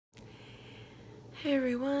Hey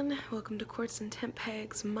everyone, welcome to Quartz and Tent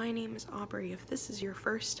Pegs. My name is Aubrey. If this is your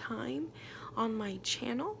first time on my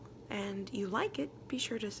channel and you like it, be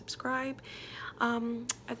sure to subscribe.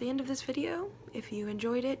 At the end of this video, if you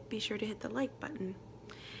enjoyed it, be sure to hit the like button.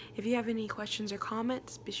 If you have any questions or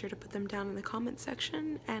comments, be sure to put them down in the comment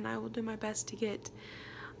section and I will do my best to get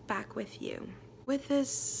back with you. With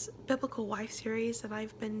this Biblical Wife series that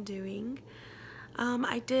I've been doing,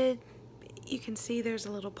 you can see there's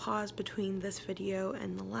a little pause between this video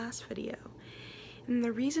and the last video. And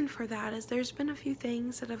the reason for that is there's been a few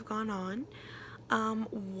things that have gone on.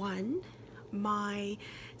 One, my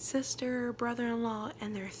sister, brother-in-law,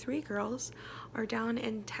 and their 3 girls are down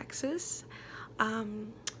in Texas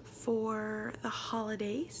for the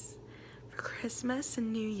holidays, for Christmas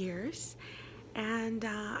and New Year's. And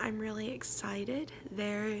I'm really excited.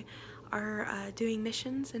 They are doing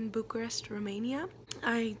missions in Bucharest, Romania.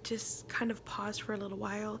 I just kind of paused for a little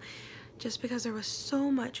while just because there was so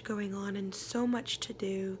much going on and so much to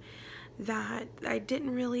do that I didn't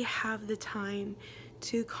really have the time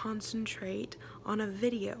to concentrate on a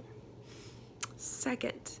video.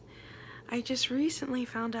 Second, I just recently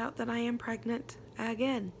found out that I am pregnant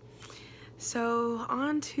again. So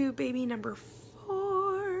on to baby number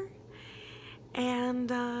 4.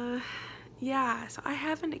 And yeah, so I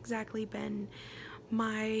haven't exactly been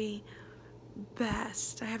my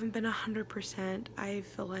best. I haven't been 100%. I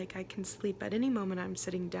feel like I can sleep at any moment I'm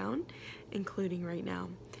sitting down, including right now.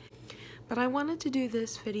 But I wanted to do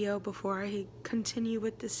this video before I continue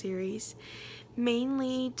with the series,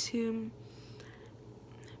 mainly to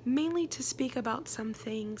speak about some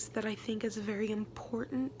things that I think is very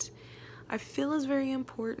important. I feel is very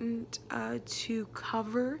important to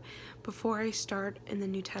cover before I start in the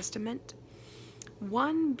New Testament.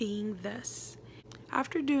 One being this.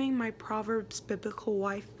 After doing my Proverbs Biblical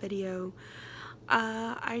Wife video,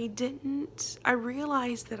 I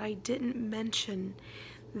realized that I didn't mention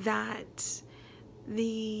that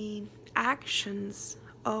the actions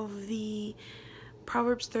of the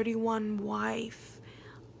Proverbs 31 wife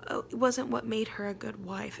wasn't what made her a good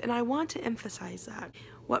wife. And I want to emphasize that.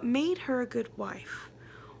 What made her a good wife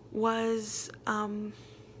was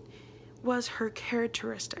her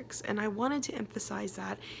characteristics, and I wanted to emphasize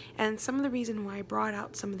that. And some of the reason why I brought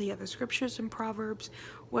out some of the other scriptures in Proverbs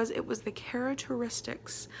was it was the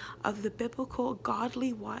characteristics of the biblical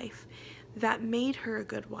godly wife that made her a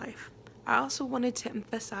good wife. I also wanted to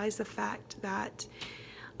emphasize the fact that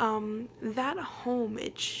that home,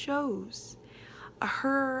 it shows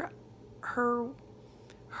her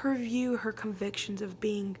view, her convictions of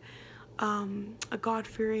being a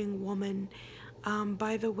God-fearing woman,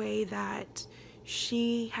 by the way that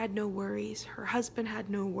she had no worries, her husband had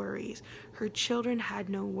no worries, her children had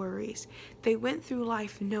no worries. They went through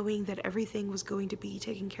life knowing that everything was going to be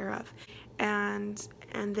taken care of, and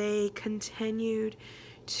they continued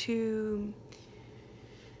to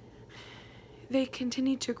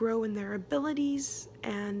grow in their abilities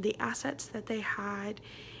and the assets that they had,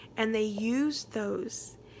 and they used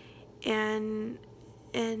those in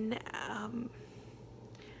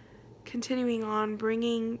continuing on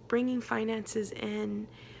bringing finances in,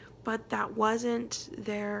 but that wasn't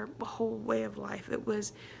their whole way of life. It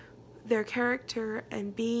was their character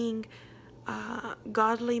and being a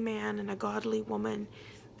godly man and a godly woman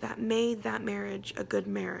that made that marriage a good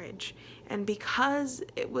marriage. And because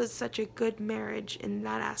it was such a good marriage in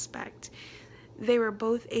that aspect, they were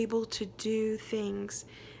both able to do things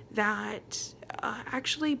that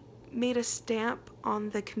actually made a stamp on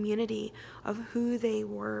the community of who they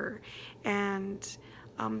were. And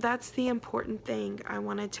that's the important thing I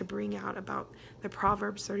wanted to bring out about the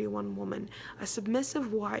Proverbs 31 woman. A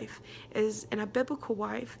submissive wife and a biblical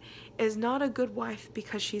wife is not a good wife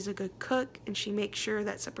because she's a good cook and she makes sure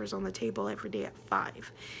that supper's on the table every day at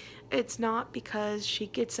 5. It's not because she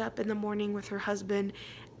gets up in the morning with her husband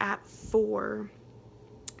at 4,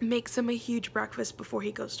 makes him a huge breakfast before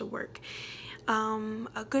he goes to work.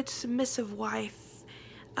 A good submissive wife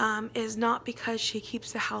is not because she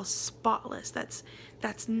keeps the house spotless.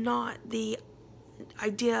 That's not the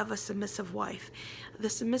idea of a submissive wife. The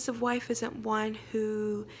submissive wife isn't one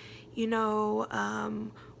who,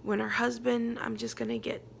 when her husband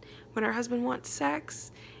wants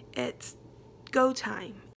sex, it's go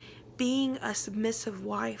time. Being a submissive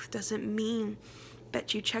wife doesn't mean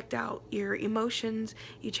that you checked out your emotions,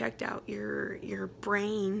 you checked out your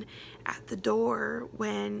brain at the door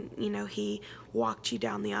when, he walked you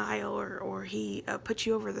down the aisle or he put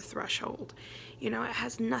you over the threshold. It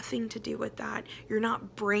has nothing to do with that. You're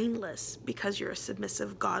not brainless because you're a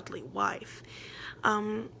submissive, godly wife.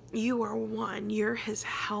 You are one. You're his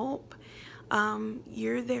help.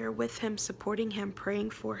 You're there with him, supporting him, praying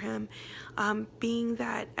for him, being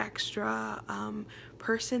that extra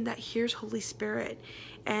person that hears Holy Spirit,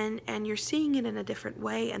 and you're seeing it in a different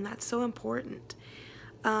way, and that's so important.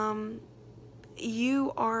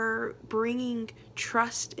 You are bringing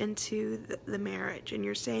trust into the marriage, and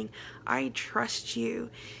you're saying, I trust you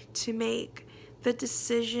to make the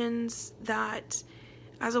decisions that,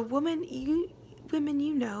 as a woman,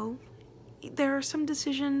 women, there are some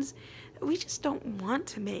decisions that we just don't want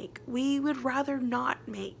to make. We would rather not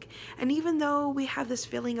make. And even though we have this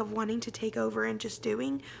feeling of wanting to take over and just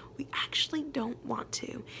doing, we actually don't want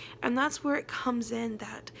to. And that's where it comes in,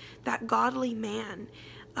 that godly man,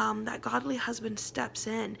 that godly husband steps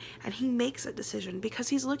in and he makes a decision because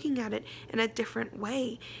he's looking at it in a different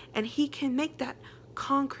way, and he can make that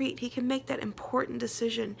concrete, he can make that important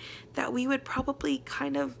decision that we would probably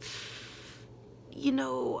kind of,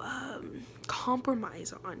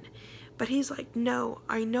 compromise on. But he's like, no,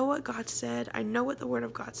 I know what God said, I know what the Word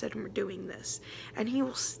of God said, and we're doing this. And he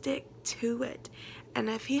will stick to it. And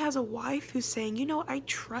if he has a wife who's saying, I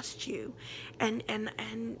trust you, and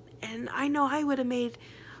I know I would have made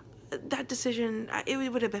that decision,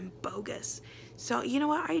 it would have been bogus. So, you know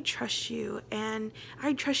what? I trust you, and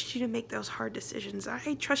I trust you to make those hard decisions.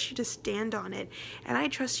 I trust you to stand on it, and I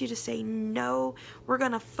trust you to say, no, we're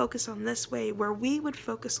going to focus on this way, where we would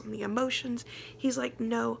focus on the emotions. He's like,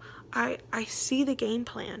 no, I see the game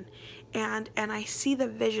plan, and I see the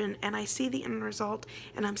vision, and I see the end result,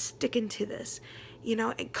 and I'm sticking to this.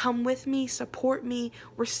 Come with me, support me.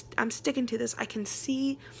 I'm sticking to this. I can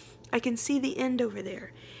see the end over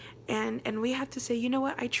there. And we have to say, you know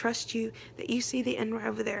what, I trust you that you see the end right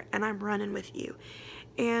over there, and I'm running with you.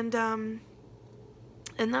 And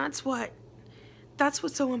that's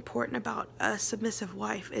what's so important about a submissive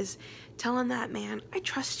wife, is telling that man, I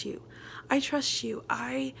trust you. I trust you.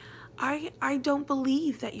 I don't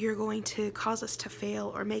believe that you're going to cause us to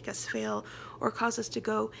fail or make us fail or cause us to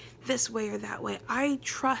go this way or that way. I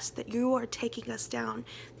trust that you are taking us down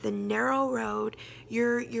the narrow road.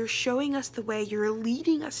 You're showing us the way. You're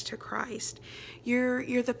leading us to Christ.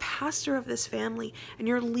 You're the pastor of this family, and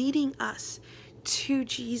you're leading us to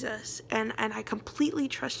Jesus. And I completely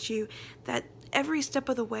trust you that every step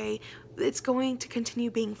of the way, it's going to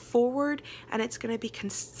continue being forward, and it's going to be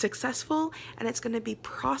successful, and it's going to be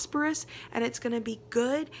prosperous, and it's going to be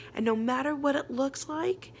good. And no matter what it looks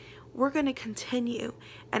like, we're going to continue,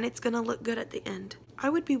 and it's going to look good at the end. I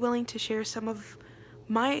would be willing to share some of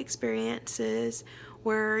my experiences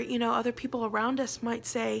where, other people around us might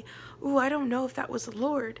say, ooh, I don't know if that was the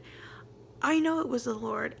Lord. I know it was the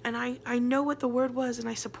Lord, and I know what the word was, and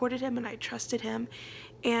I supported him, and I trusted him,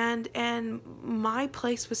 and my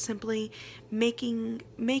place was simply making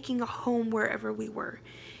a home wherever we were.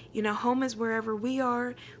 Home is wherever we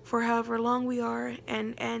are for however long we are,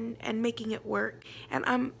 and making it work. And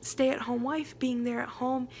I'm stay-at-home wife, being there at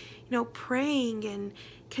home, praying and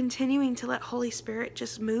continuing to let Holy Spirit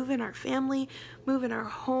just move in our family, move in our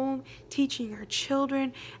home, teaching our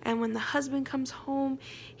children. And when the husband comes home,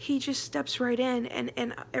 he just steps right in,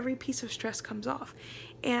 and every piece of stress comes off.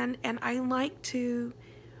 And I like to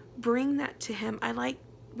bring that to him. I like,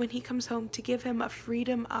 when he comes home, to give him a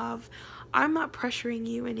freedom of, I'm not pressuring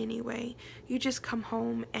you in any way. You just come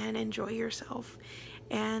home and enjoy yourself,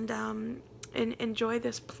 and enjoy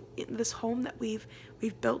this home that we've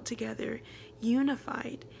built together,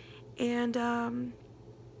 unified. And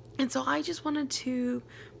so I just wanted to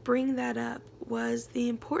bring that up, was the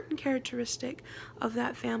important characteristic of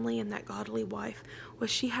that family and that godly wife was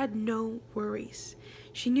she had no worries.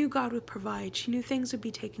 She knew God would provide. She knew things would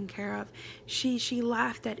be taken care of. She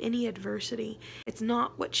laughed at any adversity. It's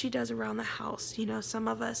not what she does around the house. Some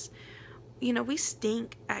of us, we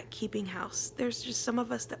stink at keeping house. There's just some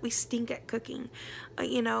of us that we stink at cooking,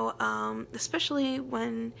 especially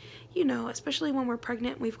when we're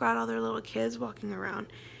pregnant, we've got other little kids walking around.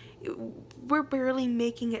 We're barely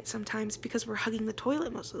making it sometimes because we're hugging the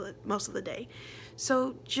toilet most of the day.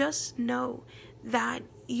 So just know that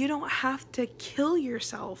you don't have to kill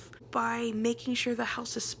yourself by making sure the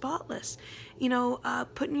house is spotless,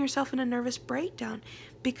 putting yourself in a nervous breakdown,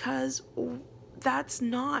 because that's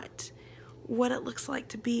not what it looks like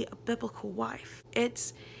to be a biblical wife.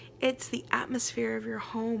 It's the atmosphere of your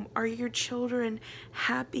home. Are your children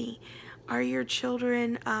happy? Are your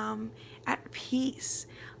children at peace?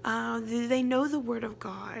 Do they know the Word of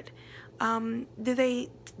God? Do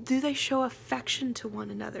they show affection to one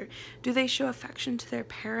another? Do they show affection to their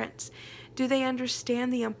parents? Do they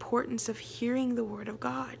understand the importance of hearing the Word of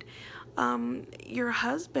God? Your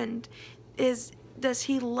husband, does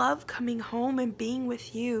he love coming home and being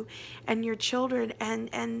with you and your children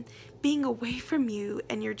and being away from you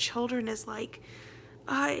and your children is like,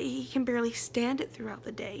 he can barely stand it throughout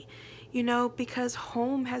the day, you know, because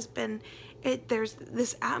home has been, there's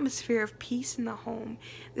this atmosphere of peace in the home,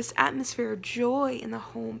 this atmosphere of joy in the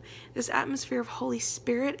home, this atmosphere of Holy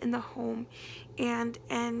Spirit in the home, and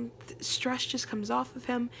stress just comes off of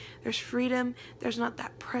him. There's freedom. There's not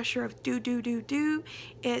that pressure of do.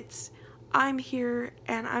 It's, I'm here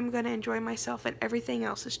and I'm going to enjoy myself, and everything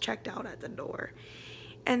else is checked out at the door.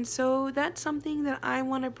 And so that's something that I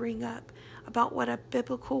want to bring up about what a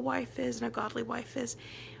biblical wife is and a godly wife is.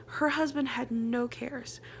 Her husband had no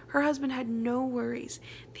cares. Her husband had no worries.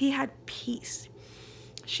 He had peace.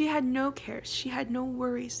 She had no cares. She had no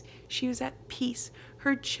worries. She was at peace.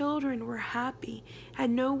 Her children were happy, had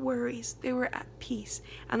no worries. They were at peace.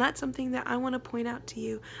 And that's something that I want to point out to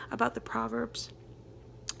you about the Proverbs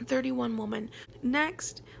 31 woman.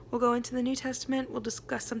 Next, we'll go into the New Testament. We'll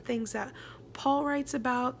discuss some things that Paul writes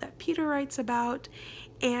about, that Peter writes about,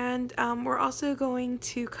 and we're also going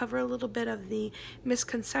to cover a little bit of the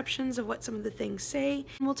misconceptions of what some of the things say.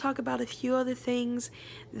 And we'll talk about a few other things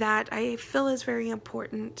that I feel is very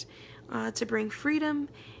important to bring freedom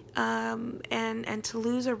and to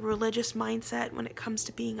lose a religious mindset when it comes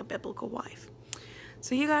to being a biblical wife.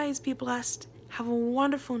 So you guys be blessed. Have a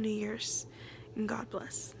wonderful New Year's, and God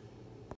bless.